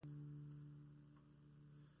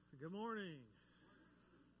Good morning.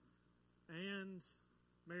 And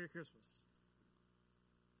Merry Christmas.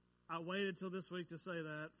 I waited till this week to say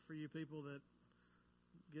that for you people that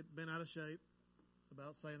get bent out of shape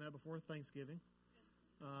about saying that before Thanksgiving.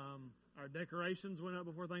 Our decorations went up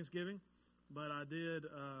before Thanksgiving, but I did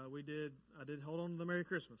hold on to the Merry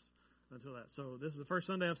Christmas until that. So this is the first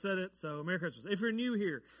Sunday I've said it, so Merry Christmas. If you're new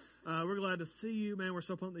here, we're glad to see you, man. We're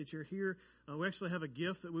so pumped that you're here. We actually have a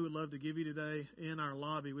gift that we would love to give you today in our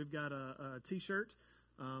lobby. We've got a T-shirt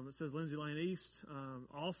that says Lindsay Lane East.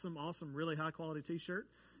 Awesome, really high-quality T-shirt.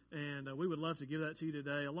 And we would love to give that to you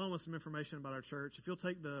today, along with some information about our church. If you'll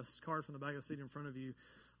take the card from the back of the seat in front of you,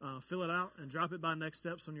 fill it out and drop it by Next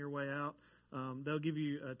Steps on your way out. They'll give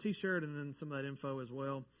you a T-shirt and then some of that info as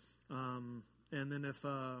well. And then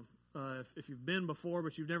if you've been before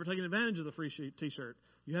but you've never taken advantage of the free T-shirt,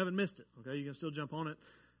 you haven't missed it. Okay, you can still jump on it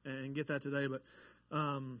and get that today. But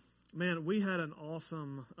man, we had an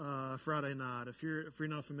awesome Friday night. If you're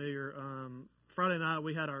not familiar, Friday night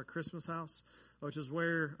we had our Christmas house, which is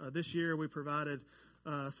where this year we provided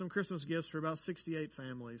some Christmas gifts for about 68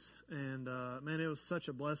 families. And man, it was such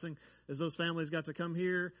a blessing as those families got to come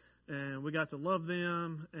here and we got to love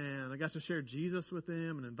them and I got to share Jesus with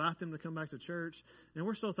them and invite them to come back to church. And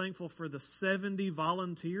we're so thankful for the 70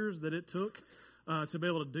 volunteers that it took to be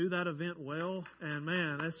able to do that event well. And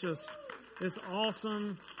man, it's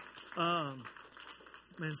awesome.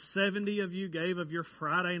 Man, 70 of you gave of your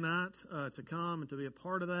Friday night to come and to be a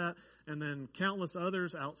part of that. And then countless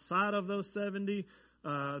others outside of those 70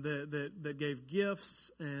 that gave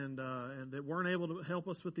gifts and that weren't able to help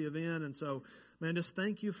us with the event. And so, man, just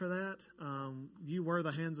thank you for that. You were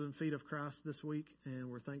the hands and feet of Christ this week,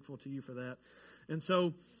 and we're thankful to you for that. And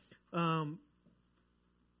so,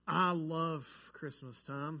 I love Christmas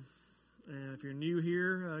time. And if you're new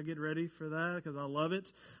here, get ready for that because I love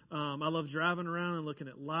it. I love driving around and looking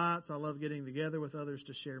at lights. I love getting together with others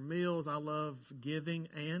to share meals. I love giving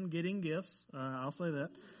and getting gifts. I'll say that.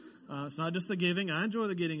 It's not just the giving. I enjoy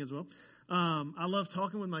the getting as well. I love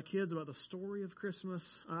talking with my kids about the story of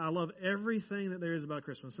Christmas. I love everything that there is about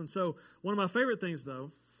Christmas. And so one of my favorite things,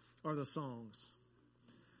 though, are the songs.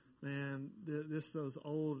 Man, just those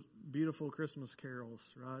old, beautiful Christmas carols,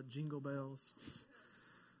 right? Jingle Bells.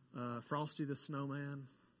 Frosty the Snowman.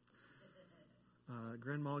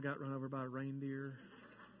 Grandma got run over by a reindeer.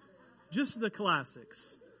 Just the classics.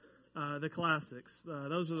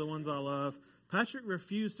 Those are the ones I love. Patrick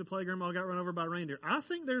refused to play Grandma Got Run Over by a Reindeer. I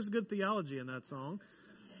think there's good theology in that song.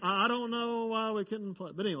 I don't know why we couldn't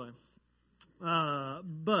play. But anyway.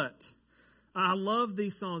 But I love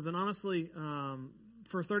these songs. And honestly,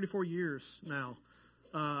 for 34 years now,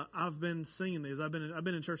 I've been singing these. I've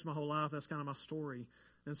been in church my whole life. That's kind of my story.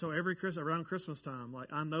 And so around Christmas time,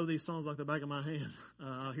 like I know these songs like the back of my hand.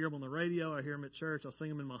 I hear them on the radio. I hear them at church. I sing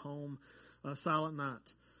them in my home. Silent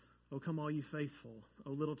Night. Oh, come all you faithful.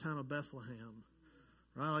 Oh, little town of Bethlehem.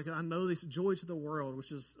 Right? Like I know this Joy to the World,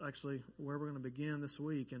 which is actually where we're going to begin this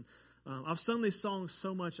week. And I've sung these songs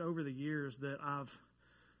so much over the years that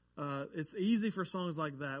it's easy for songs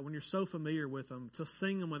like that when you're so familiar with them to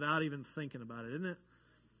sing them without even thinking about it, isn't it?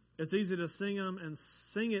 It's easy to sing them and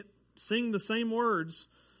sing the same words,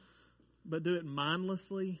 but do it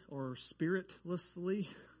mindlessly or spiritlessly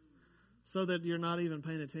so that you're not even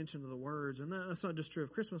paying attention to the words. And that's not just true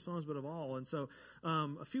of Christmas songs, but of all. And so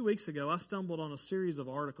a few weeks ago, I stumbled on a series of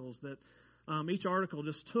articles that each article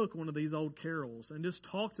just took one of these old carols and just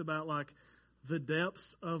talked about like the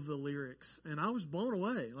depths of the lyrics. And I was blown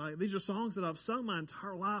away. Like these are songs that I've sung my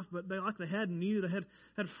entire life, but they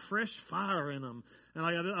had fresh fire in them. And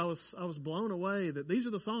I was blown away that these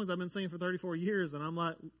are the songs I've been singing for 34 years. And I'm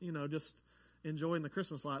like, just enjoying the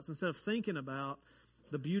Christmas lights instead of thinking about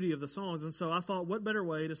the beauty of the songs. And so I thought, what better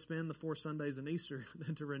way to spend the 4 Sundays in Easter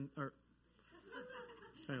than to hang on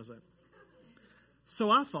a second.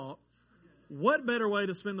 So I thought, what better way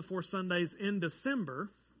to spend the 4 Sundays in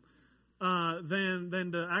December than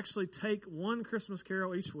to actually take one Christmas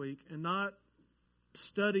carol each week and not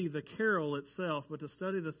study the carol itself, but to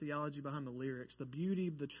study the theology behind the lyrics, the beauty,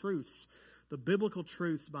 the truths, the biblical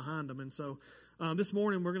truths behind them. And so this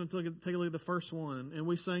morning we're going to take a look at the first one, and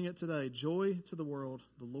we sang it today, Joy to the World,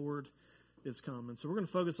 the Lord is come. And so we're going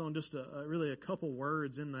to focus on just really a couple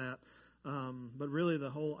words in that, but really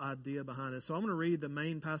the whole idea behind it. So I'm going to read the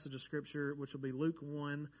main passage of Scripture, which will be Luke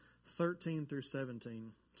 1, 13 through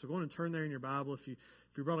 17. So go ahead and turn there in your Bible if you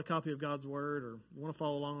brought a copy of God's Word or want to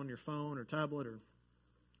follow along on your phone or tablet or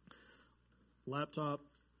laptop,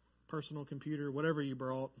 personal computer, whatever you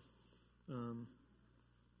brought. And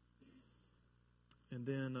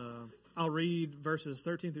then I'll read verses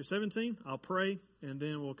 13 through 17. I'll pray, and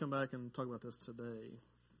then we'll come back and talk about this today.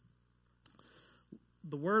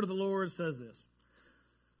 the word of the Lord says this.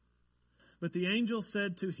 But the angel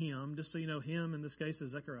said to him, just so you know, him in this case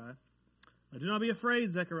is Zechariah, do not be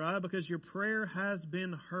afraid, Zechariah, because your prayer has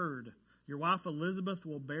been heard. Your wife Elizabeth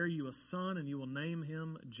will bear you a son, and you will name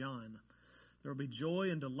him John. There will be joy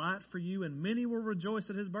and delight for you, and many will rejoice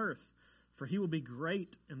at his birth. For he will be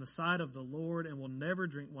great in the sight of the Lord, and will never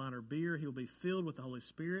drink wine or beer. He will be filled with the Holy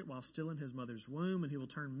Spirit while still in his mother's womb, and he will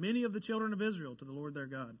turn many of the children of Israel to the Lord their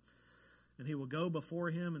God. And he will go before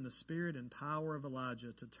him in the spirit and power of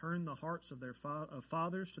Elijah to turn the hearts of their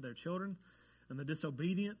fathers to their children, and the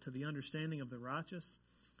disobedient to the understanding of the righteous,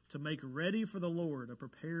 to make ready for the Lord a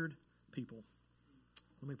prepared people.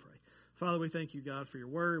 Let me pray. Father, we thank you, God, for your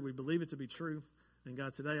word. We believe it to be true. And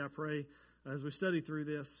God, today I pray as we study through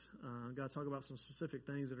this, God, talk about some specific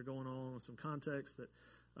things that are going on, some context that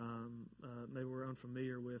maybe we're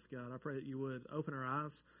unfamiliar with. God, I pray that you would open our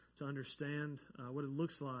eyes to understand what it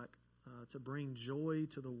looks like to bring joy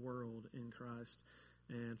to the world in Christ.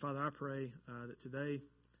 And Father, I pray that today,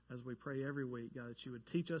 as we pray every week, God, that you would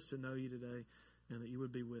teach us to know you today and that you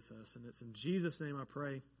would be with us. And it's in Jesus' name I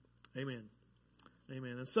pray. Amen.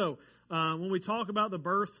 Amen. And so, when we talk about the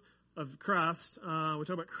birth of Christ, we talk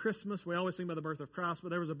about Christmas. We always think about the birth of Christ, but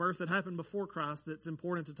there was a birth that happened before Christ that's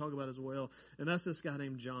important to talk about as well, and that's this guy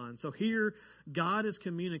named John. So here, God is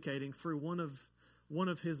communicating through one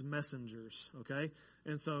of his messengers, okay?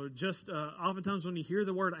 And so just oftentimes when you hear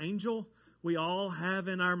the word angel, we all have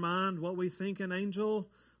in our mind what we think an angel,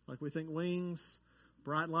 like we think wings,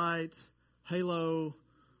 bright light, halo,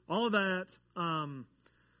 all of that.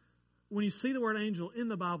 When you see the word angel in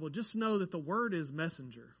the Bible, just know that the word is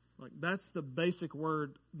messenger. Like that's the basic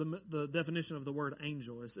word, the definition of the word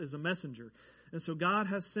angel is a messenger. And so God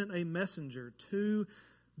has sent a messenger to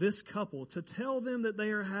this couple to tell them that they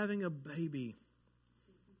are having a baby.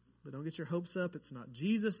 But don't get your hopes up. It's not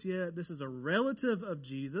Jesus yet. This is a relative of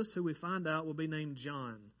Jesus who we find out will be named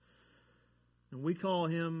John. And we call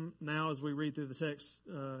him now, as we read through the text,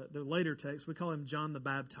 the later text, we call him John the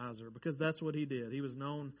Baptizer because that's what he did. He was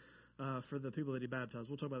known for the people that he baptized.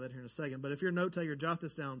 We'll talk about that here in a second. But if you're a note taker, jot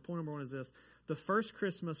this down. Point number one is this. The first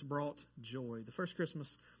Christmas brought joy. The first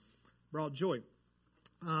Christmas brought joy.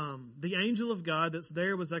 The angel of God that's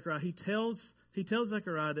there with Zechariah, he tells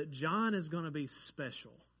Zechariah that John is going to be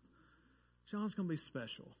special. John's going to be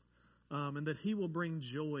special. And that he will bring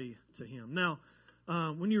joy to him. Now,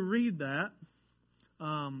 when you read that,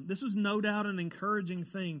 this was no doubt an encouraging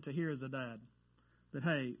thing to hear as a dad. That,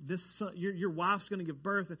 hey, this son, your wife's going to give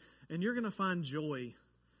birth, and you're going to find joy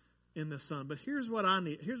in this son. But here's what I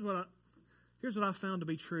need. Here's what I found to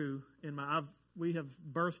be true in we have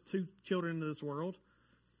birthed 2 children into this world,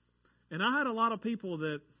 and I had a lot of people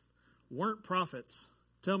that weren't prophets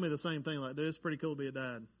tell me the same thing. Like, dude, it's pretty cool to be a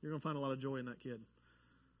dad. You're going to find a lot of joy in that kid.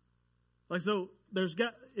 Like, so I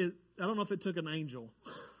don't know if it took an angel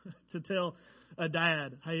to tell a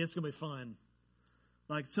dad, hey, it's going to be fun.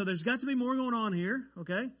 Like, so there's got to be more going on here,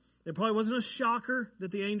 okay? It probably wasn't a shocker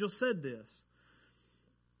that the angel said this.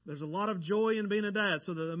 There's a lot of joy in being a dad.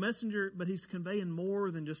 So the messenger, but he's conveying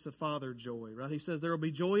more than just a father joy, right? He says there will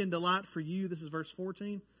be joy and delight for you. This is verse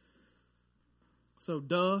 14. So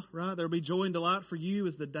right? There will be joy and delight for you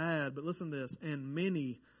as the dad. But listen to this. And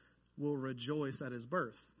many will rejoice at his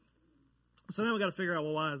birth. So now we've got to figure out,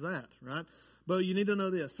 well, why is that, right? But you need to know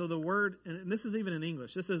this. So the word, and this is even in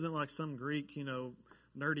English. This isn't like some Greek,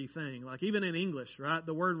 nerdy thing. Like even in English, right?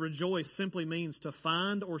 The word rejoice simply means to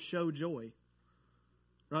find or show joy.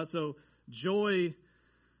 Right? So joy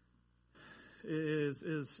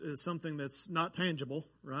is something that's not tangible,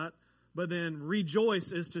 right? But then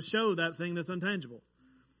rejoice is to show that thing that's intangible.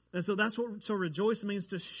 And so so rejoice means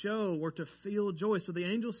to show or to feel joy. So the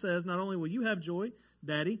angel says, not only will you have joy,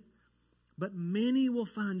 Daddy, but many will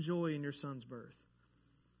find joy in your son's birth.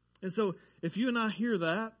 And so if you and I hear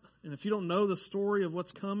that, and if you don't know the story of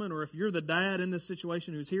what's coming, or if you're the dad in this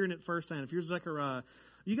situation who's hearing it firsthand, if you're Zechariah,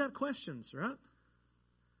 you got questions, right?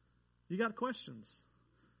 You got questions.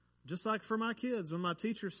 Just like for my kids, when my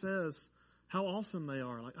teacher says how awesome they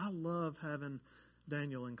are. Like, I love having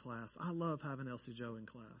Daniel in class. I love having Elsie Joe in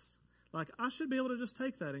class. Like, I should be able to just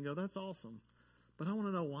take that and go, that's awesome. But I want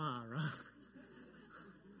to know why, right?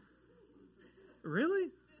 Really?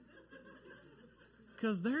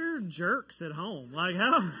 Because they're jerks at home. Like,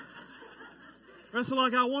 how? So,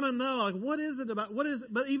 like, I want to know, like, what is it?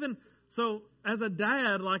 But even, so, as a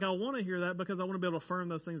dad, like, I want to hear that because I want to be able to affirm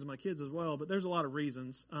those things in my kids as well. But there's a lot of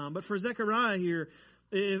reasons. But for Zechariah here,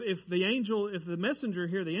 if the messenger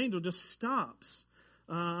here, the angel, just stops,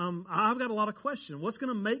 I've got a lot of questions. What's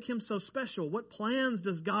going to make him so special? What plans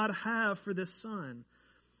does God have for this son?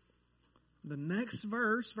 The next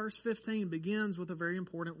verse, verse 15, begins with a very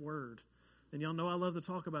important word. And y'all know I love to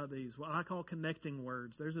talk about these, what I call connecting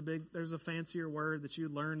words. There's a fancier word that you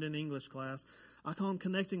learned in English class. I call them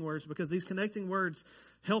connecting words because these connecting words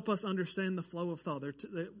help us understand the flow of thought.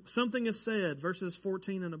 Something is said, verses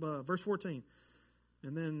 14 and above. Verse 14.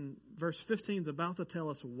 And then verse 15 is about to tell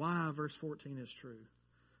us why verse 14 is true.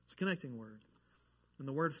 It's a connecting word. And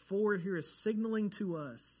the word for here is signaling to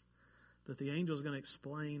us that the angel is going to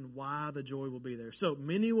explain why the joy will be there. So,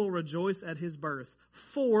 many will rejoice at his birth,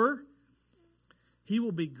 for he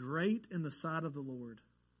will be great in the sight of the Lord.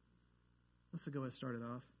 Let's go ahead and start it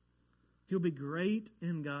off. He'll be great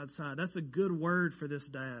in God's sight. That's a good word for this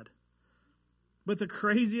dad. But the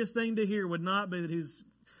craziest thing to hear would not be that he's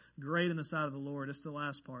great in the sight of the Lord. It's the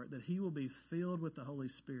last part, that he will be filled with the Holy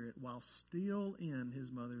Spirit while still in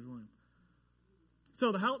his mother's womb.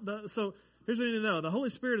 So, here's what you need to know. The Holy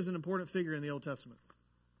Spirit is an important figure in the Old Testament.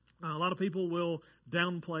 A lot of people will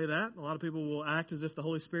downplay that. A lot of people will act as if the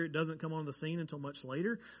Holy Spirit doesn't come on the scene until much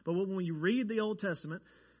later. But when you read the Old Testament,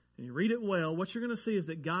 and you read it well, what you're going to see is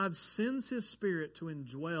that God sends His Spirit to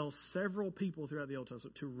indwell several people throughout the Old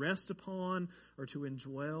Testament, to rest upon or to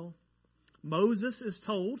indwell. Moses is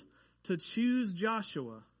told to choose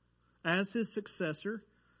Joshua as his successor,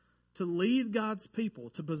 to lead God's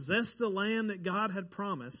people, to possess the land that God had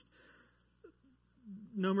promised.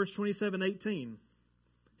 Numbers 27:18.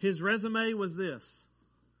 His resume was this.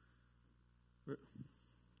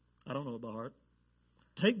 I don't know it by heart.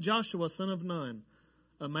 Take Joshua, son of Nun,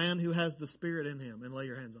 a man who has the Spirit in him, and lay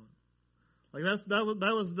your hands on him. Like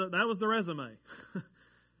that was the resume.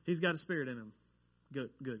 He's got a Spirit in him. Good,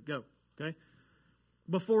 go. Okay.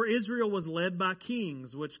 Before Israel was led by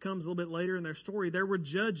kings, which comes a little bit later in their story, there were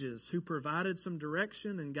judges who provided some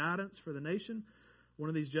direction and guidance for the nation. One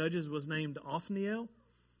of these judges was named Othniel.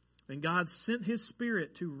 And God sent His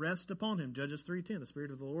Spirit to rest upon him. Judges 3:10. The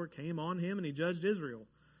Spirit of the Lord came on him and he judged Israel.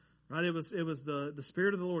 Right? It was the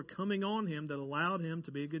Spirit of the Lord coming on him that allowed him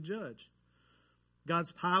to be a good judge.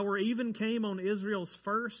 God's power even came on Israel's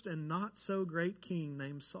first and not so great king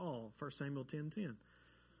named Saul. 1 Samuel 10:10.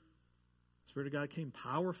 The Spirit of God came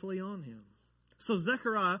powerfully on him. So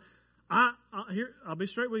Zechariah, I'll be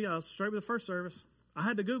straight with you. I was straight with the first service. I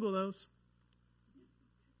had to Google those.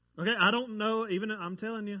 Okay, I don't know, even I'm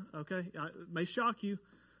telling you, okay, it may shock you,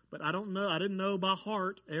 but I don't know, I didn't know by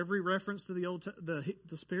heart every reference to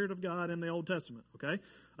the Spirit of God in the Old Testament, okay?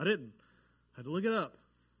 I didn't. I had to look it up.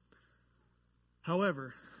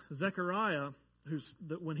 However, Zechariah,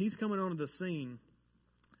 when he's coming onto the scene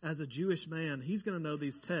as a Jewish man, he's going to know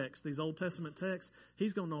these texts, these Old Testament texts,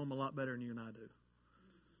 he's going to know them a lot better than you and I do.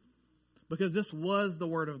 Because this was the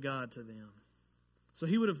Word of God to them. So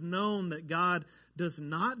he would have known that God does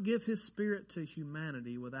not give His Spirit to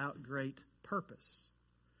humanity without great purpose.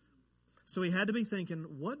 So he had to be thinking,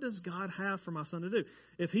 what does God have for my son to do?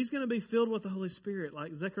 If he's going to be filled with the Holy Spirit,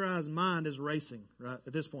 like Zechariah's mind is racing, right,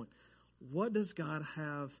 at this point, what does God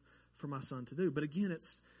have for my son to do? But again,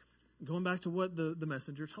 it's going back to what the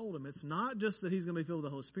messenger told him. It's not just that he's going to be filled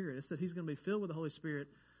with the Holy Spirit. It's that he's going to be filled with the Holy Spirit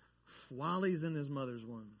while he's in his mother's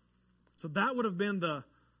womb. So that would have been the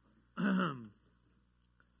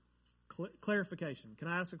clarification. Can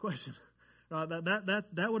I ask a question?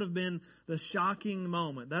 That would have been the shocking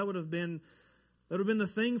moment. That would have been the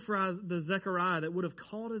thing for the Zechariah that would have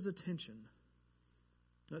caught his attention.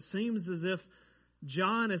 It seems as if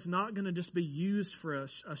John is not going to just be used for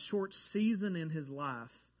a short season in his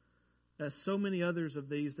life, as so many others of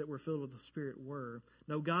these that were filled with the Spirit were.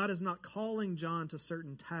 No, God is not calling John to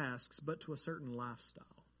certain tasks, but to a certain lifestyle.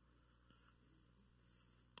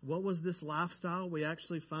 What was this lifestyle? We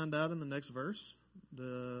actually find out in the next verse.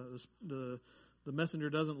 The messenger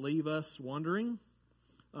doesn't leave us wondering.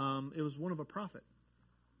 It was one of a prophet.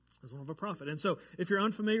 It was one of a prophet. And so, if you're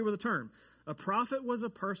unfamiliar with the term, a prophet was a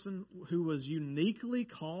person who was uniquely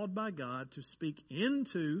called by God to speak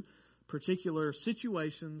into particular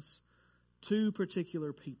situations to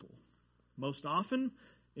particular people. Most often,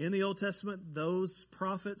 in the Old Testament, those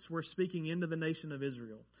prophets were speaking into the nation of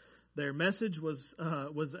Israel. Their message was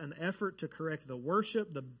an effort to correct the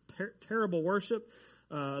worship, the terrible worship,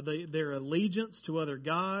 their allegiance to other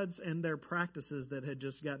gods, and their practices that had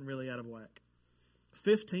just gotten really out of whack.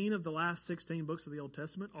 15 of the last 16 books of the Old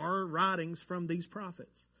Testament are writings from these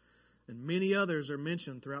prophets. And many others are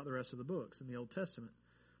mentioned throughout the rest of the books in the Old Testament.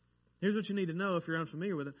 Here's what you need to know if you're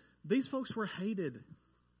unfamiliar with it. These folks were hated.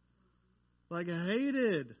 Like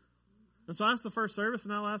hated. And so I asked the first service,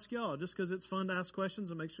 and I'll ask y'all, just because it's fun to ask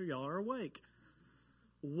questions and make sure y'all are awake.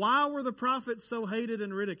 Why were the prophets so hated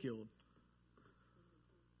and ridiculed?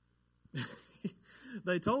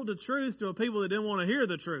 They told the truth to a people that didn't want to hear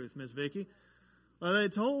the truth, Miss Vicky. They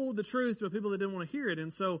told the truth to a people that didn't want to hear it.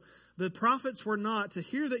 And so the prophets were not, to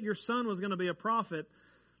hear that your son was going to be a prophet,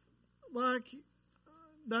 like,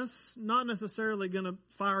 that's not necessarily going to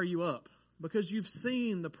fire you up. Because you've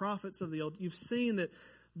seen the prophets of the old, you've seen that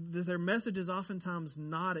their message is oftentimes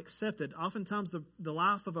not accepted. Oftentimes the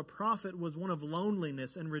life of a prophet was one of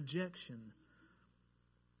loneliness and rejection.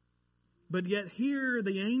 But yet here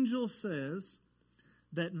the angel says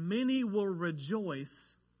that many will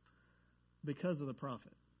rejoice because of the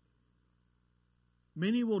prophet.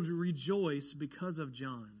 Many will rejoice because of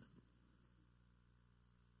John.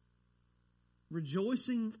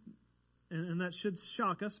 Rejoicing, and that should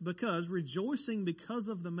shock us, because rejoicing because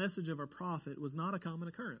of the message of a prophet was not a common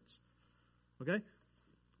occurrence. Okay?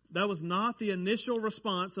 That was not the initial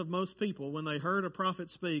response of most people when they heard a prophet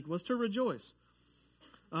speak, was to rejoice.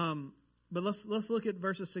 But let's look at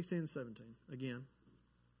verses 16 and 17 again.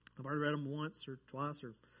 I've already read them once or twice,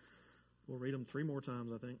 or we'll read them 3 more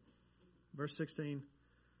times, I think. Verse 16,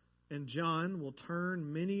 and John will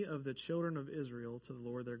turn many of the children of Israel to the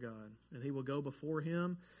Lord their God, and he will go before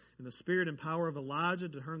him in the spirit and power of Elijah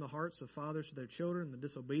to turn the hearts of fathers to their children, and the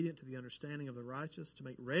disobedient to the understanding of the righteous, to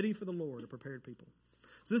make ready for the Lord a prepared people.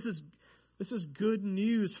 So this is good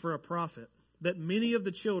news for a prophet, that many of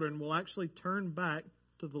the children will actually turn back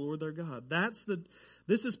to the Lord their God.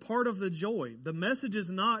 This is part of the joy. The message is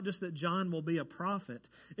not just that John will be a prophet.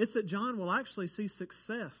 It's that John will actually see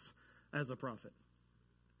success as a prophet.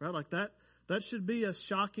 Right? Like that should be a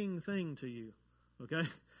shocking thing to you. Okay?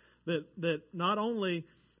 That not only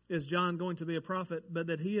is John going to be a prophet, but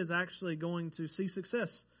that he is actually going to see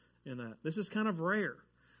success in that. This is kind of rare.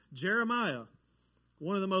 Jeremiah,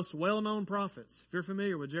 one of the most well-known prophets. If you're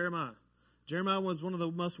familiar with Jeremiah was one of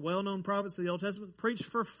the most well-known prophets of the Old Testament. Preached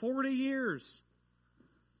for 40 years.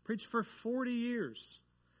 Preached for 40 years.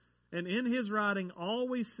 And in his writing, all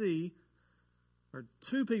we see are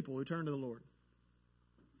 2 people who turn to the Lord.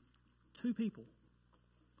 2 people.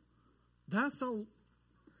 I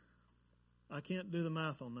can't do the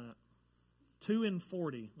math on that. 2 in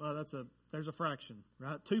 40. Well, there's a fraction,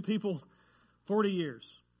 right? 2 people, 40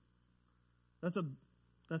 years. That's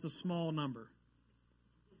a small number.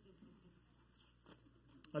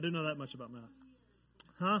 I do know that much about math.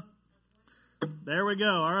 Huh? There we go.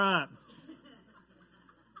 All right.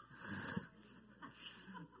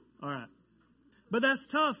 All right. But that's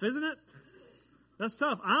tough, isn't it? That's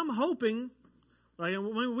tough. I'm hoping, like,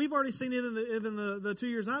 we've already seen it in the 2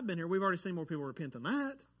 years I've been here. We've already seen more people repent than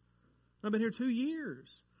that. I've been here 2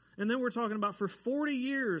 years. And then we're talking about for 40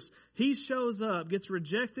 years, he shows up, gets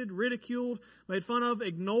rejected, ridiculed, made fun of,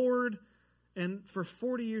 ignored. And for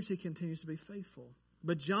 40 years, he continues to be faithful.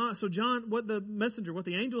 But John, what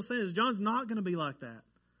the angel is saying is John's not going to be like that.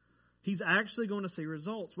 He's actually going to see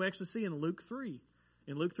results. We actually see in Luke 3.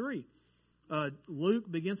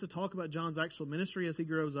 Luke begins to talk about John's actual ministry as he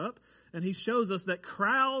grows up. And he shows us that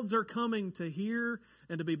crowds are coming to hear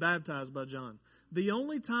and to be baptized by John. The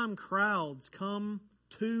only time crowds come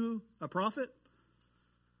to a prophet,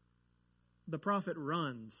 the prophet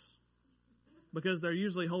runs. Because they're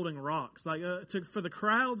usually holding rocks. For the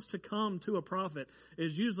crowds to come to a prophet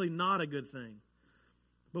is usually not a good thing.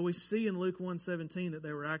 But we see in Luke 1:17 that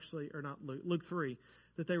they were actually, or not Luke 3,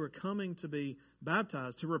 that they were coming to be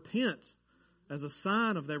baptized, to repent as a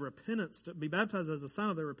sign of their repentance, to be baptized as a sign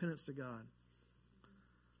of their repentance to God.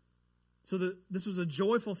 So this was a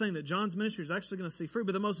joyful thing that John's ministry is actually going to see fruit.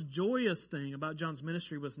 But the most joyous thing about John's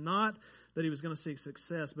ministry was not that he was going to seek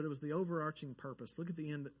success, but it was the overarching purpose. Look at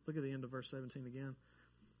the end of verse 17 again.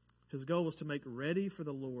 His goal was to make ready for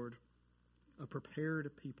the Lord a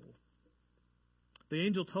prepared people. The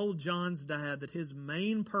angel told John's dad that his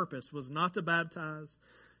main purpose was not to baptize,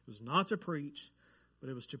 it was not to preach, but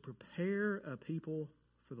it was to prepare a people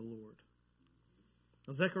for the Lord.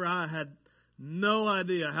 Now, Zechariah had no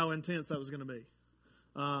idea how intense that was going to be.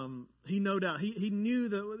 He no doubt, he knew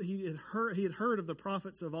that he had heard of the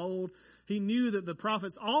prophets of old. He knew that the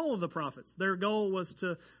prophets, all of the prophets, their goal was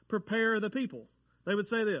to prepare the people. They would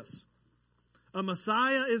say this: a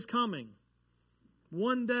Messiah is coming.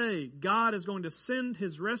 One day, God is going to send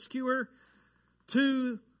his rescuer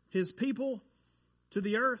to his people, to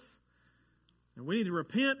the earth. And we need to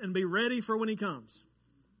repent and be ready for when he comes.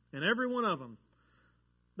 And every one of them,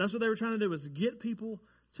 that's what they were trying to do, was get people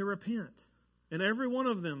to repent. And every one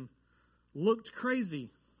of them looked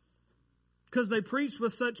crazy because they preached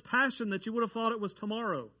with such passion that you would have thought it was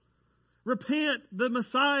tomorrow. Repent, the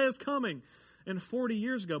Messiah is coming. And 40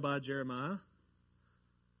 years go by, Jeremiah.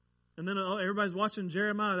 And then everybody's watching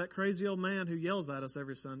Jeremiah, that crazy old man who yells at us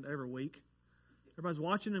every week. Everybody's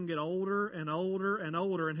watching him get older and older and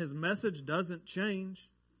older, and his message doesn't change.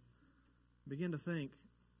 Begin to think,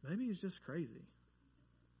 maybe he's just crazy.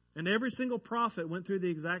 And every single prophet went through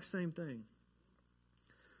the exact same thing.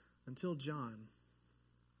 Until John.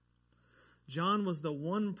 John was the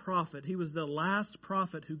one prophet. He was the last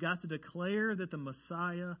prophet who got to declare that the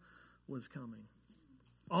Messiah was coming.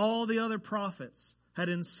 All the other prophets had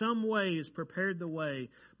in some ways prepared the way,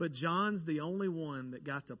 but John's the only one that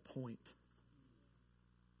got to point.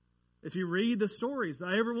 If you read the stories,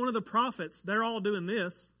 every one of the prophets, they're all doing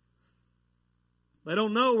this. They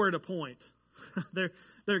don't know where to point.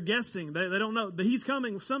 They're guessing. They don't know. He's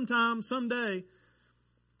coming sometime, someday.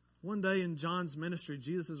 One day in John's ministry,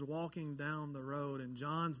 Jesus is walking down the road, and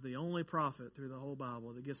John's the only prophet through the whole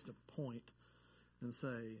Bible that gets to point and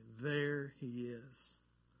say, there he is.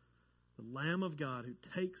 The Lamb of God who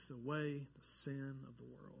takes away the sin of the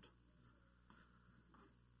world.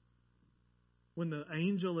 When the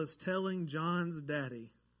angel is telling John's daddy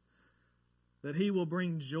that he will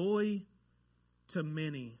bring joy to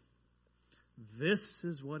many, this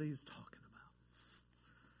is what he's talking about.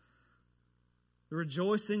 The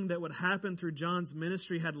rejoicing that would happen through John's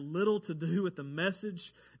ministry had little to do with the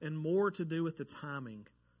message and more to do with the timing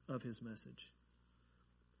of his message.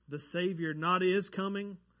 The Savior not is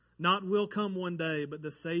coming, not will come one day, but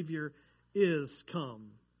the Savior is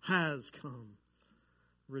come, has come.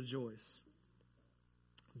 Rejoice.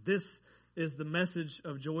 This is the message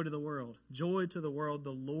of joy to the world. Joy to the world,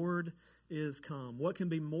 the Lord is come. What can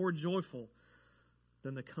be more joyful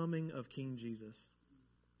than the coming of King Jesus?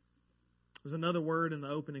 There's another word in the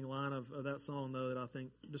opening line of that song, though, that I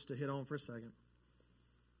think just to hit on for a second.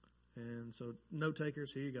 And so, note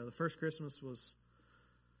takers, here you go. The first Christmas was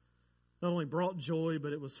not only brought joy,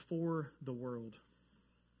 but it was for the world.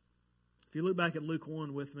 If you look back at Luke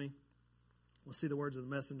 1 with me, we'll see the words of the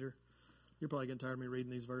messenger. You're probably getting tired of me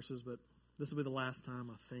reading these verses, but this will be the last time,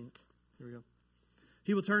 I think. Here we go.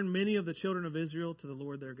 He will turn many of the children of Israel to the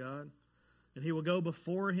Lord their God. And he will go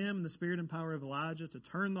before him in the spirit and power of Elijah to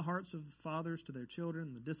turn the hearts of the fathers to their children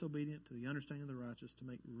and the disobedient to the understanding of the righteous, to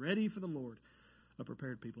make ready for the Lord a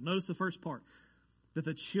prepared people. Notice the first part, that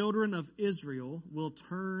the children of Israel will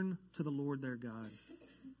turn to the Lord their God.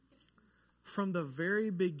 From the very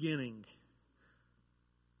beginning,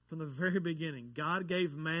 God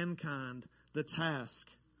gave mankind the task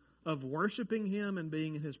of worshiping him and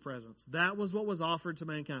being in his presence. That was what was offered to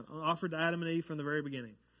mankind, offered to Adam and Eve from the very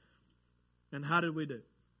beginning. And how did we do?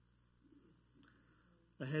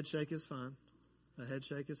 A head shake is fine. A head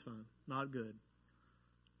shake is fine. Not good.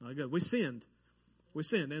 Not good. We sinned.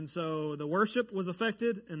 And so the worship was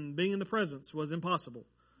affected and being in the presence was impossible.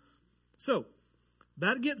 So,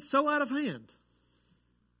 that gets so out of hand.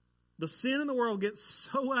 The sin in the world gets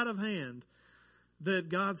so out of hand that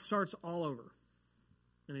God starts all over.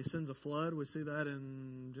 And he sends a flood. We see that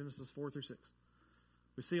in Genesis 4-6.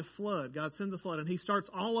 We see a flood. God sends a flood, and he starts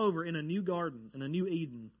all over in a new garden, in a new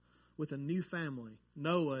Eden, with a new family,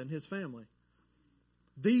 Noah and his family.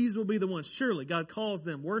 These will be the ones. Surely God calls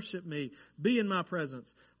them, worship me, be in my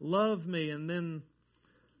presence, love me, and then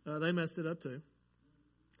they messed it up too.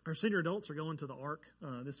 Our senior adults are going to the Ark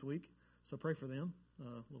this week, so pray for them.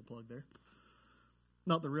 Little plug there.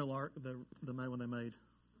 Not the real Ark, the one they made.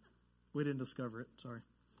 We didn't discover it, sorry.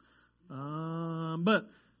 But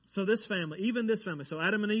so this family, so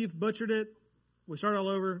Adam and Eve butchered it. We start all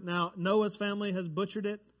over. Now Noah's family has butchered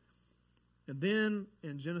it. And then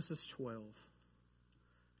in Genesis 12,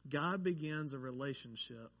 God begins a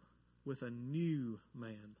relationship with a new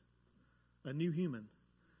man, a new human.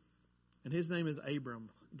 And his name is Abram.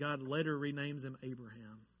 God later renames him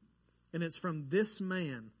Abraham. And it's from this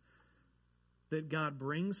man that God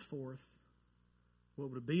brings forth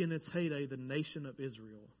what would be in its heyday the nation of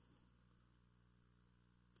Israel.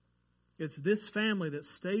 It's this family that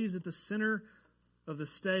stays at the center of the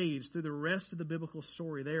stage through the rest of the biblical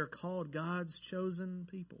story. They are called God's chosen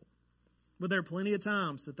people. But there are plenty of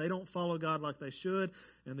times that they don't follow God like they should,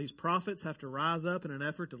 and these prophets have to rise up in an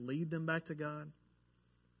effort to lead them back to God.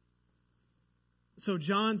 So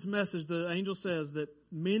John's message, the angel says that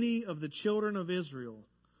many of the children of Israel,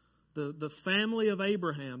 the family of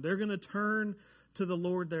Abraham, they're going to turn to the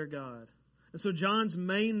Lord their God. And so John's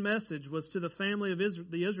main message was to the family of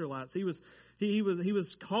the Israelites. He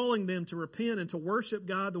was calling them to repent and to worship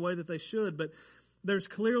God the way that they should. But there's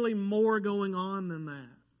clearly more going on than that.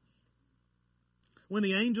 When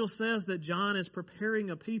the angel says that John is preparing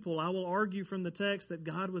a people, I will argue from the text that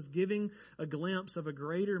God was giving a glimpse of a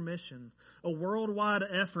greater mission, a worldwide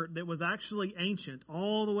effort that was actually ancient,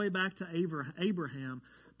 all the way back to Abraham,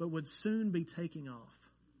 but would soon be taking off.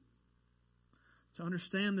 To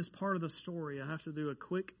understand this part of the story, I have to do a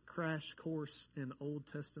quick crash course in Old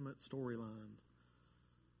Testament storyline,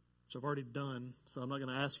 which I've already done, so I'm not going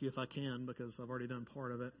to ask you if I can because I've already done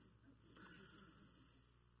part of it.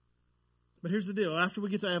 But here's the deal. After we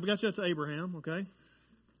get to, I've got you up to Abraham, okay?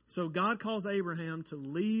 So God calls Abraham to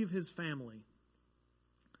leave his family,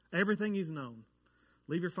 everything he's known.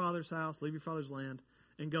 Leave your father's house, leave your father's land,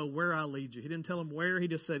 and go where I lead you. He didn't tell him where, he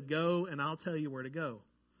just said, go and I'll tell you where to go.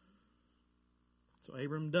 So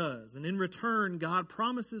Abram does. And in return, God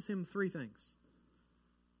promises him three things.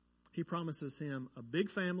 He promises him a big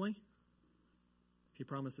family, he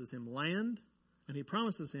promises him land, and he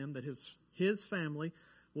promises him that his family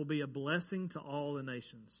will be a blessing to all the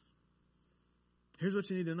nations. Here's what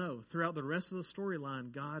you need to know. Throughout the rest of the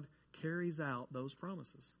storyline, God carries out those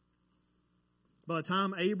promises. By the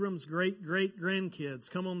time Abram's great-great-grandkids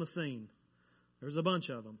come on the scene, there's a bunch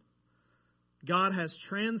of them, God has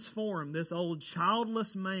transformed this old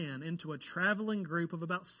childless man into a traveling group of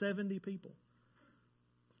about 70 people.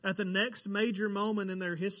 At the next major moment in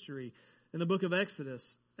their history, in the book of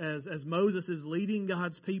Exodus, as Moses is leading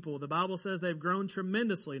God's people, the Bible says they've grown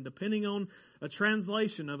tremendously. And depending on a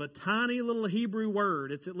translation of a tiny little Hebrew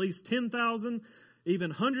word, it's at least 10,000, even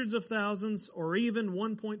hundreds of thousands, or even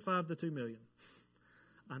 1.5 to 2 million.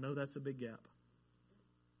 I know that's a big gap.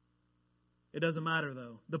 It doesn't matter,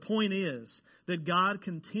 though. The point is that God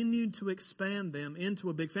continued to expand them into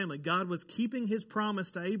a big family. God was keeping his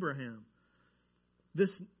promise to Abraham.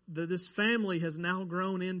 This family has now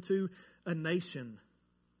grown into a nation.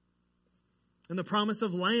 And the promise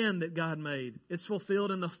of land that God made, it's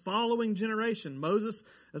fulfilled in the following generation. Moses,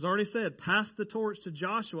 as already said, passed the torch to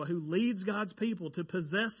Joshua, who leads God's people to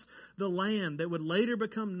possess the land that would later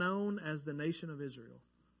become known as the nation of Israel,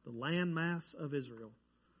 the landmass of Israel.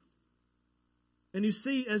 And you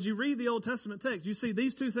see, as you read the Old Testament text, you see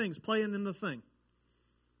these two things playing in the thing.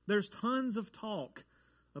 There's tons of talk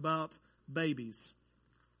about babies.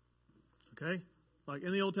 Okay? Like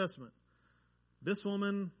in the Old Testament. This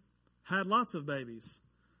woman had lots of babies.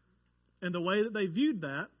 And the way that they viewed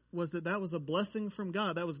that was a blessing from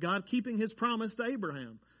God. That was God keeping his promise to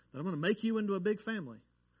Abraham. That I'm going to make you into a big family.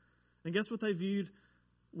 And guess what they viewed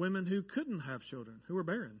women who couldn't have children, who were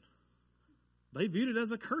barren? They viewed it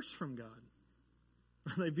as a curse from God.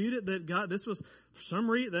 They viewed it that God, this was, for some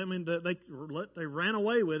reason, I mean, they ran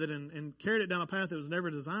away with it and carried it down a path it was never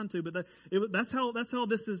designed to. But that's how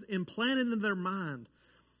this is implanted into their mind.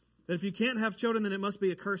 That if you can't have children, then it must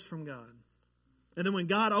be a curse from God. And then when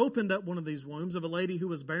God opened up one of these wombs of a lady who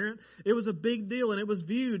was barren, it was a big deal, and it was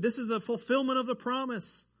viewed. This is a fulfillment of the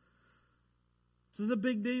promise. This is a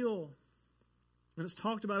big deal. And it's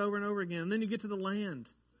talked about over and over again. And then you get to the land.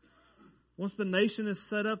 Once the nation is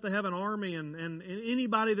set up, they have an army, and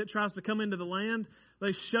anybody that tries to come into the land,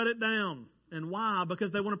 they shut it down. And why?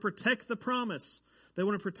 Because they want to protect the promise. They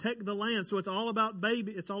want to protect the land. So it's all about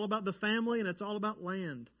it's all about the family, and it's all about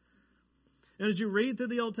land. And as you read through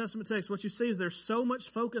the Old Testament text, what you see is there's so much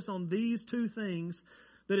focus on these two things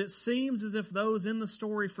that it seems as if those in the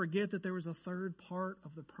story forget that there was a third part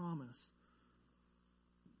of the promise.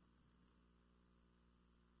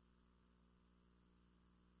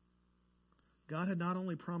 God had not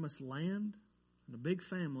only promised land and a big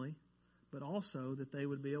family, but also that they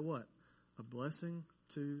would be a what? A blessing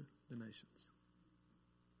to the nations.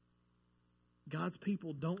 God's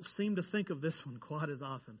people don't seem to think of this one quite as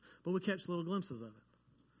often, but we catch little glimpses of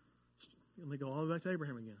it. Let me go all the way back to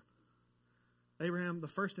Abraham again. Abraham, the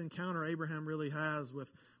first encounter Abraham really has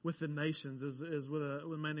with the nations is with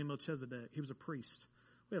a man named Melchizedek. He was a priest.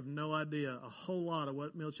 We have no idea a whole lot of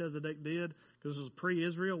what Melchizedek did because this was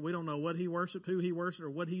pre-Israel. We don't know what he worshiped, who he worshiped, or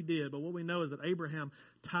what he did. But what we know is that Abraham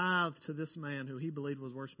tithed to this man who he believed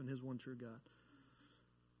was worshiping his one true God.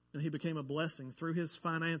 And he became a blessing through his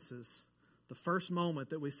finances. The first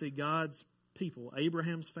moment that we see God's people,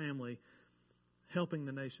 Abraham's family, helping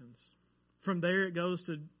the nations. From there it goes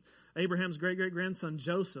to Abraham's great-great-grandson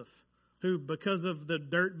Joseph, who because of the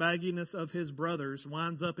dirt bagginess of his brothers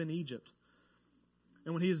winds up in Egypt.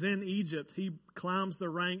 And when he's in Egypt, he climbs the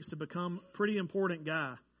ranks to become a pretty important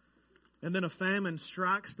guy. And then a famine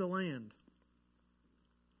strikes the land.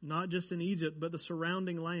 Not just in Egypt, but the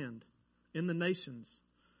surrounding land, in the nations.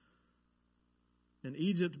 And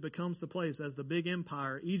Egypt becomes the place, as the big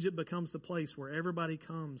empire, Egypt becomes the place where everybody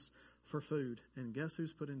comes for food. And guess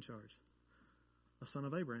who's put in charge? A son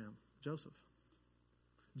of Abraham, Joseph.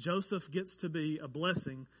 Joseph gets to be a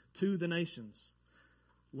blessing to the nations.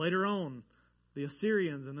 Later on, the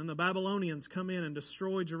Assyrians and then the Babylonians come in and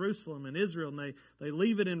destroy Jerusalem and Israel, and they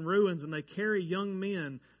leave it in ruins, and they carry young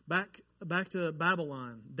men back to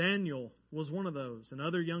Babylon. Daniel was one of those, and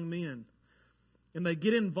other young men. And they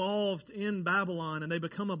get involved in Babylon, and they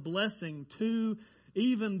become a blessing to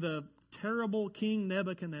even the terrible King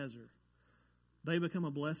Nebuchadnezzar. They become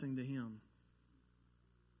a blessing to him.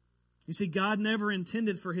 You see, God never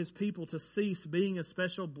intended for His people to cease being a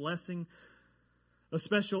special blessing, a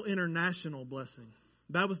special international blessing.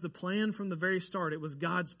 That was the plan from the very start. It was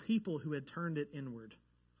God's people who had turned it inward.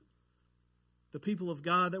 The people of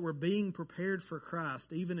God that were being prepared for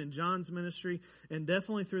Christ, even in John's ministry, and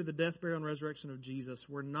definitely through the death, burial, and resurrection of Jesus,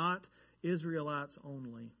 were not Israelites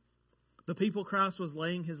only. The people Christ was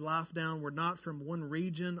laying His life down were not from one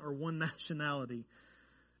region or one nationality.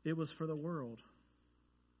 It was for the world.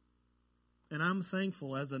 And I'm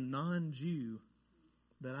thankful as a non-Jew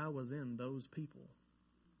that I was in those people.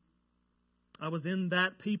 I was in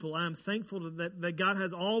that people. I am thankful that God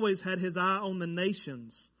has always had His eye on the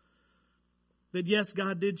nations. That yes,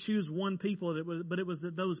 God did choose one people, but it was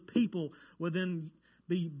that those people would then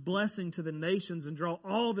be blessing to the nations and draw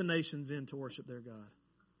all the nations in to worship their God.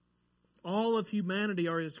 All of humanity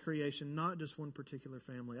are His creation, not just one particular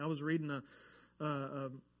family. I was reading I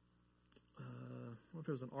don't know if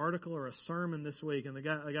it was an article or a sermon this week, and the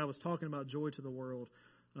guy was talking about joy to the world,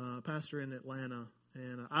 pastor in Atlanta,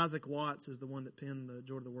 and Isaac Watts is the one that penned the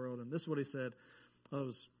Joy to the World, and this is what he said. That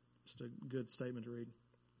was just a good statement to read.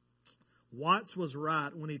 Watts was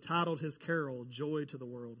right when he titled his carol, Joy to the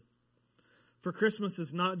World. For Christmas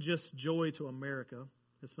is not just joy to America.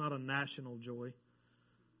 It's not a national joy.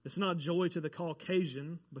 It's not joy to the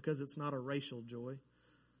Caucasian because it's not a racial joy.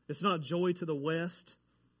 It's not joy to the West.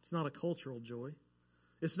 It's not a cultural joy.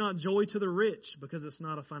 It's not joy to the rich because it's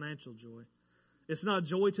not a financial joy. It's not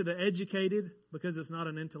joy to the educated because it's not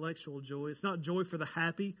an intellectual joy. It's not joy for the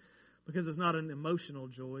happy because it's not an emotional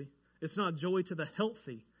joy. It's not joy to the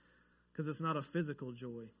healthy because it's not a physical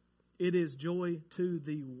joy. It is joy to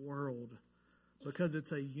the world because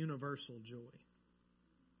it's a universal joy.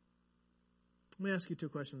 Let me ask you two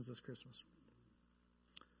questions this Christmas.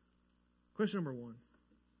 Question number one.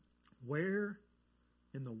 Where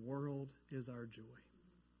in the world is our joy?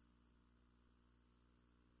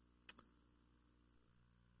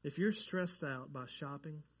 If you're stressed out by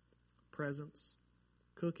shopping, presents,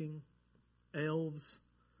 cooking, elves,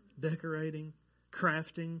 decorating,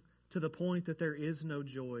 crafting, to the point that there is no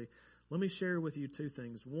joy, let me share with you two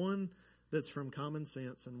things. One that's from common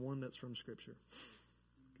sense and one that's from Scripture.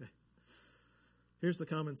 Okay. Here's the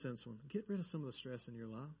common sense one. Get rid of some of the stress in your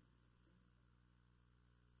life.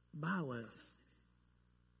 Buy less.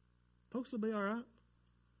 Folks will be all right.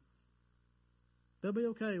 They'll be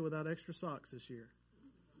okay without extra socks this year.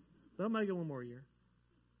 They'll make it one more year.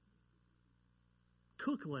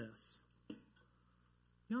 Cook less.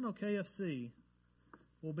 Y'all know KFC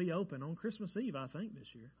will be open on Christmas Eve, I think,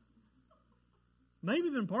 this year. Maybe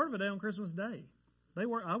even part of a day on Christmas Day.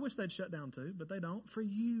 I wish they'd shut down too, but they don't. For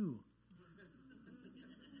you.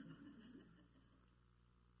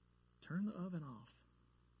 Turn the oven off.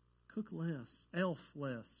 Cook less. Elf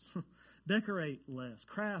less. Decorate less.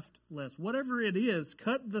 Craft less. Whatever it is,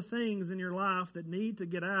 cut the things in your life that need to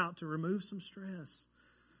get out to remove some stress.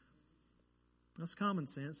 That's common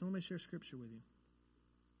sense. And let me share Scripture with you.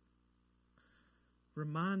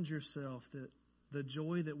 Remind yourself that the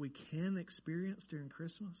joy that we can experience during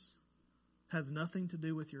Christmas has nothing to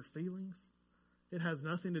do with your feelings. It has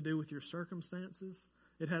nothing to do with your circumstances.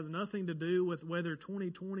 It has nothing to do with whether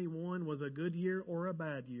 2021 was a good year or a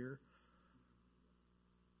bad year.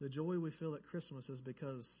 The joy we feel at Christmas is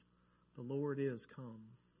because the Lord is come.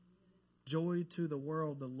 Joy to the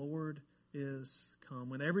world, the Lord is come.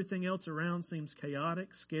 When everything else around seems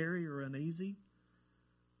chaotic, scary, or uneasy,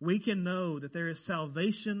 we can know that there is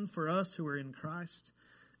salvation for us who are in Christ,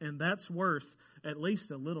 and that's worth at least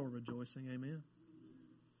a little rejoicing. Amen.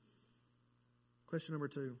 Question number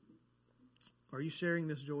two. Are you sharing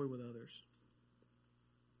this joy with others?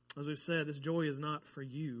 As we've said, this joy is not for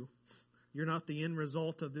you. You're not the end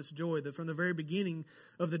result of this joy. That from the very beginning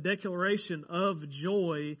of the declaration of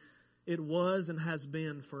joy, it was and has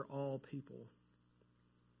been for all people.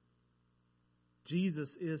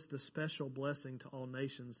 Jesus is the special blessing to all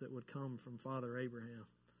nations that would come from Father Abraham.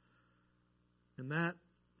 And that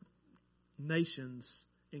nations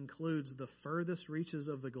includes the furthest reaches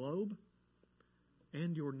of the globe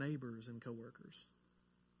and your neighbors and coworkers.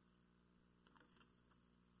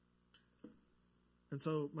 And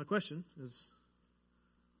so my question is,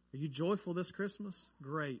 are you joyful this Christmas?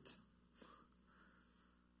 Great.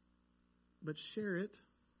 But share it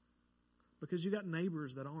because you got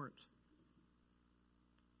neighbors that aren't.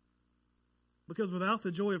 Because without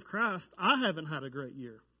the joy of Christ, I haven't had a great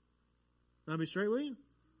year. I'll be straight with you.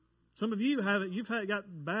 Some of you have it. You've got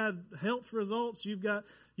bad health results. You've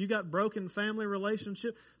got broken family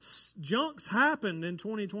relationship. Junk's happened in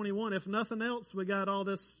 2021. If nothing else, we got all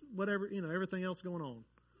this, whatever, everything else going on.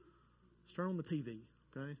 Just turn on the TV,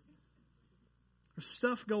 okay? There's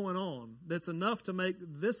stuff going on that's enough to make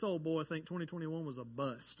this old boy think 2021 was a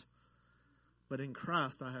bust. But in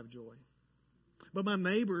Christ, I have joy. But my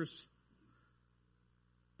neighbors,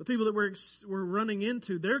 the people that we're running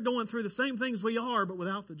into, they're going through the same things we are, but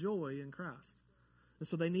without the joy in Christ. And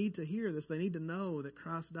so they need to hear this. They need to know that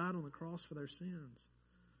Christ died on the cross for their sins.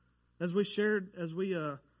 As we shared, as we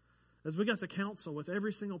got to counsel with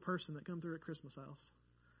every single person that come through at Christmas House,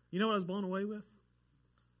 you know what I was blown away with?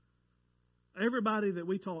 Everybody that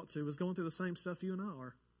we talked to was going through the same stuff you and I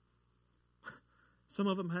are. Some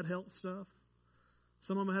of them had health stuff.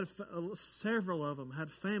 Some of them had, several of them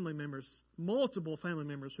had family members, multiple family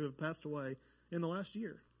members who have passed away in the last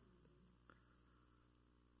year.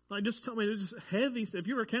 Like, just tell me, it was just heavy stuff. If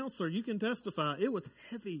you're a counselor, you can testify. It was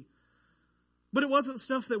heavy. But it wasn't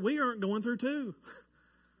stuff that we aren't going through too.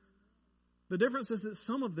 The difference is that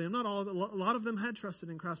some of them, not all, a lot of them had trusted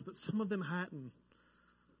in Christ, but some of them hadn't.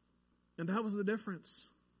 And that was the difference.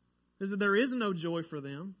 Is that there is no joy for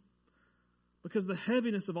them. Because the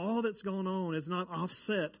heaviness of all that's going on is not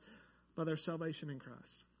offset by their salvation in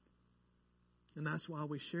Christ. And that's why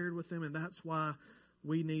we shared with them, and that's why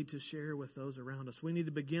we need to share with those around us. We need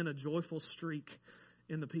to begin a joyful streak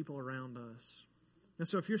in the people around us. And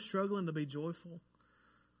so if you're struggling to be joyful,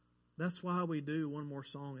 that's why we do one more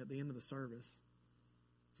song at the end of the service.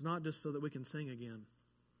 It's not just so that we can sing again.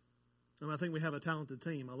 I think we have a talented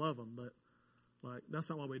team. I love them, but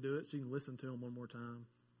that's not why we do it, so you can listen to them one more time.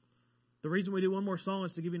 The reason we do one more song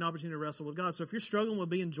is to give you an opportunity to wrestle with God. So if you're struggling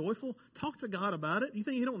with being joyful, talk to God about it. You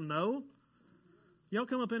think He don't know? Y'all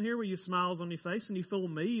come up in here with your smiles on your face and you fool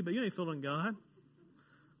me, but you ain't fooling God.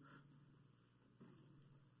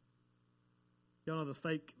 Y'all know the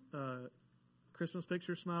fake Christmas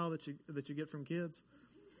picture smile that you get from kids?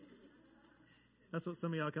 That's what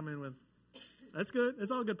some of y'all come in with. That's good.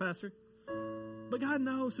 It's all good, Pastor. But God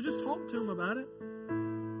knows, so just talk to Him about it.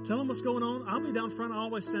 Tell them what's going on. I'll be down front. I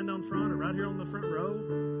always stand down front or right here on the front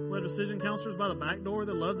row. We have decision counselors by the back door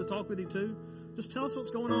that love to talk with you too. Just tell us what's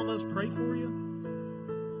going on. Let us pray for you.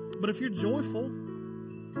 But if you're joyful,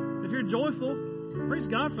 praise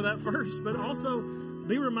God for that first. But also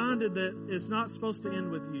be reminded that it's not supposed to end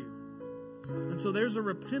with you. And so there's a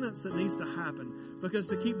repentance that needs to happen. Because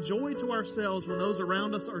to keep joy to ourselves when those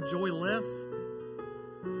around us are joyless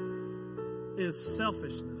is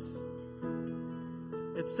selfishness.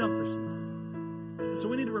 It's selfishness. So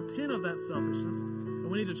we need to repent of that selfishness.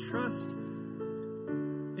 And we need to trust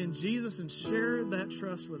in Jesus and share that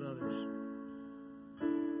trust with others.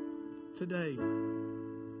 Today,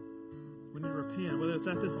 we need to repent. Whether it's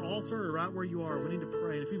at this altar or right where you are, we need to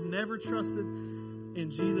pray. And if you've never trusted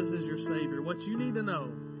in Jesus as your Savior, what you need to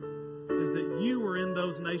know is that you were in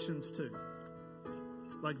those nations too.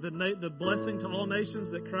 Like the blessing to all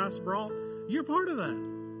nations that Christ brought, you're part of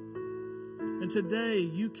that. And today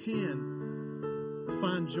you can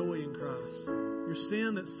find joy in Christ. Your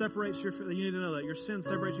sin that separates you need to know that. Your sin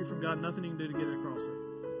separates you from God. Nothing you can do to get across it.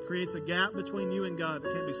 Creates a gap between you and God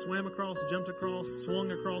that can't be swam across, jumped across,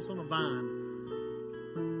 swung across on a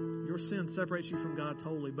vine. Your sin separates you from God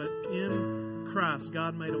totally. But in Christ,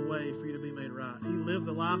 God made a way for you to be made right. He lived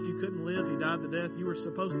the life you couldn't live. He died the death you were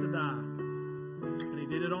supposed to die. And He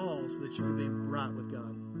did it all so that you could be right with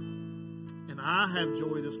God. And I have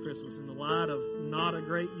joy this Christmas in the light of not a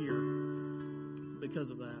great year because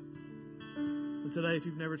of that. And today, if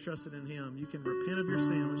you've never trusted in Him, you can repent of your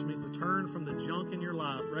sin, which means to turn from the junk in your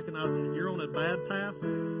life, recognizing that you're on a bad path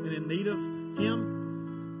and in need of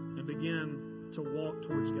Him, and begin to walk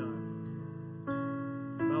towards God.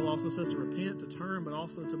 The Bible also says to repent, to turn, but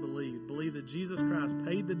also to believe. Believe that Jesus Christ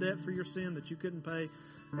paid the debt for your sin that you couldn't pay,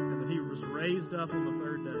 and that He was raised up on the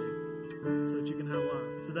third day so that you can have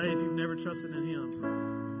life. Today, if you've never trusted in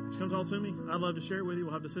Him, just come talk to me. I'd love to share it with you.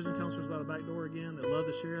 We'll have decision counselors by the back door again that love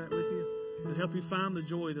to share that with you and help you find the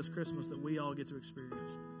joy this Christmas that we all get to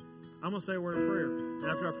experience. I'm going to say a word of prayer. And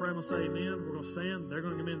after I pray, I'm going to say amen. We're going to stand. They're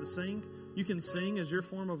going to begin to sing. You can sing as your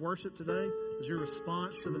form of worship today, as your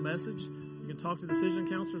response to the message. You can talk to decision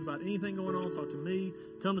counselors about anything going on. Talk to me.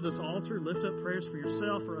 Come to this altar. Lift up prayers for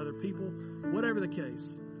yourself or other people. Whatever the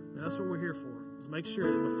case. And that's what we're here for. Is make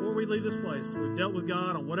sure that before we leave this place, we've dealt with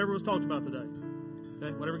God on whatever was talked about today.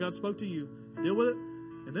 Okay? Whatever God spoke to you, deal with it.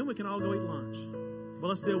 And then we can all go eat lunch. But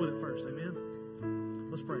let's deal with it first. Amen?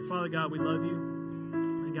 Let's pray. Father God, we love you.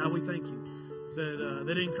 And God, we thank you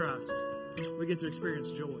that in Christ we get to experience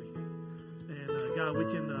joy. And God,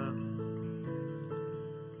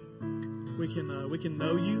 we can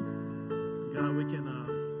know you, God. We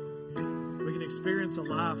can experience a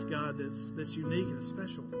life, God, that's unique and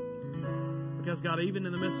special. Because, God, even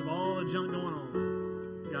in the midst of all the junk going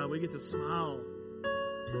on, God, we get to smile.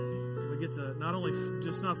 We get to not only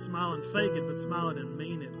just not smile and fake it, but smile it and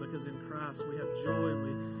mean it. Because in Christ we have joy,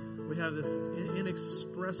 and we have this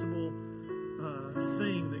inexpressible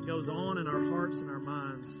thing that goes on in our hearts and our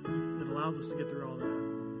minds that allows us to get through all that.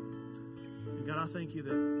 And God, I thank you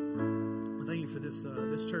for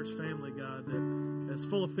this church family, God, that is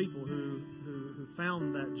full of people who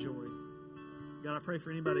found that joy. God, I pray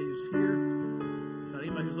for anybody who's here, God,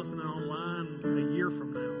 anybody who's listening online a year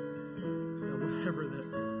from now, God, whatever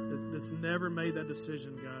that's never made that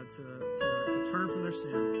decision, God, to turn from their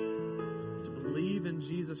sin, to believe in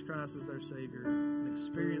Jesus Christ as their Savior, and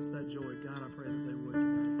experience that joy. God, I pray that they would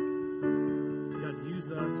today. God,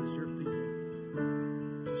 use us as your people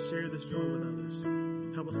to share this joy with others.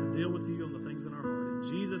 Help us to deal with you on the things in our heart. In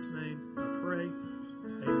Jesus' name, I pray.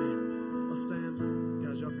 Amen. Let's stand.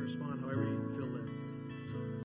 Guys, y'all can respond.